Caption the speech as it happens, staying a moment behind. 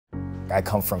I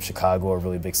come from Chicago, a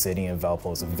really big city, and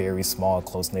Valpo is a very small,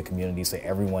 close-knit community, so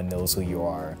everyone knows who you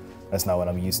are. That's not what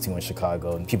I'm used to in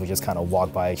Chicago, and people just kind of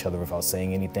walk by each other without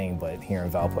saying anything, but here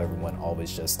in Valpo, everyone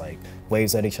always just like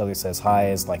waves at each other, says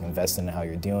hi, is like investing in how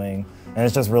you're doing. And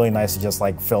it's just really nice to just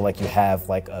like feel like you have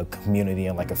like a community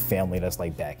and like a family that's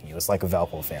like backing you. It's like a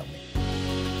Valpo family.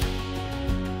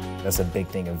 That's a big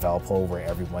thing in Valpo, where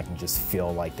everyone can just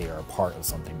feel like they are a part of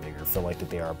something bigger, feel like that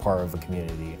they are a part of a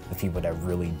community of people that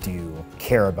really do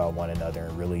care about one another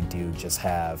and really do just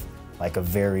have like a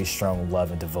very strong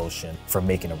love and devotion for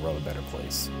making the world a better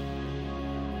place.